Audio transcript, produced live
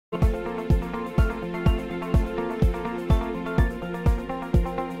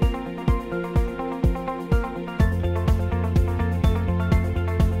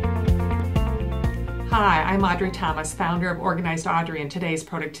I'm Audrey Thomas, founder of Organized Audrey, and today's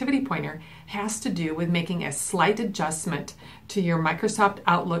productivity pointer has to do with making a slight adjustment to your Microsoft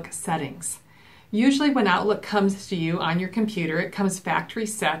Outlook settings. Usually when Outlook comes to you on your computer, it comes factory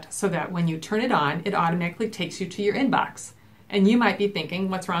set so that when you turn it on, it automatically takes you to your inbox. And you might be thinking,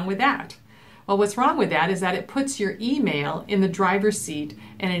 what's wrong with that? Well, what's wrong with that is that it puts your email in the driver's seat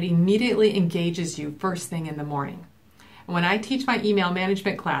and it immediately engages you first thing in the morning. When I teach my email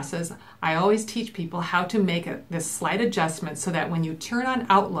management classes, I always teach people how to make this slight adjustment so that when you turn on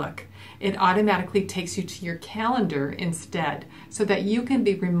Outlook, it automatically takes you to your calendar instead, so that you can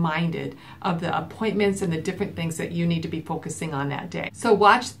be reminded of the appointments and the different things that you need to be focusing on that day. So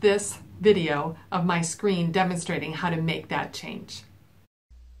watch this video of my screen demonstrating how to make that change.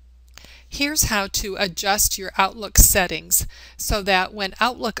 Here's how to adjust your Outlook settings so that when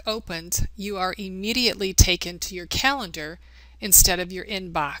Outlook opens, you are immediately taken to your calendar instead of your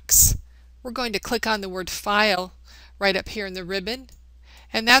inbox. We're going to click on the word File right up here in the ribbon,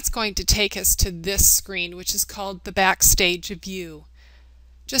 and that's going to take us to this screen, which is called the Backstage View.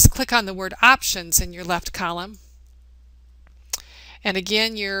 Just click on the word Options in your left column. And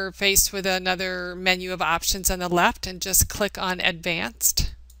again, you're faced with another menu of options on the left, and just click on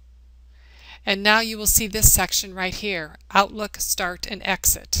Advanced. And now you will see this section right here, Outlook Start and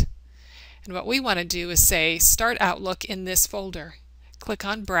Exit. And what we want to do is say Start Outlook in this folder. Click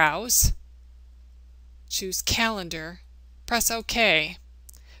on Browse, choose Calendar, press OK.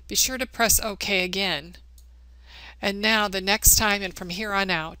 Be sure to press OK again. And now the next time and from here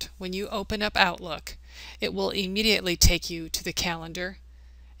on out, when you open up Outlook, it will immediately take you to the calendar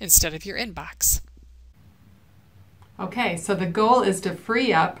instead of your inbox. Okay, so the goal is to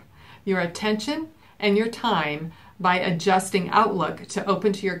free up your attention and your time by adjusting Outlook to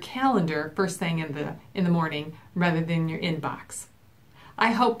open to your calendar first thing in the morning rather than your inbox. I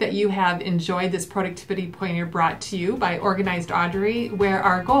hope that you have enjoyed this productivity pointer brought to you by Organized Audrey, where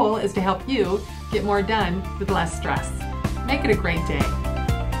our goal is to help you get more done with less stress. Make it a great day.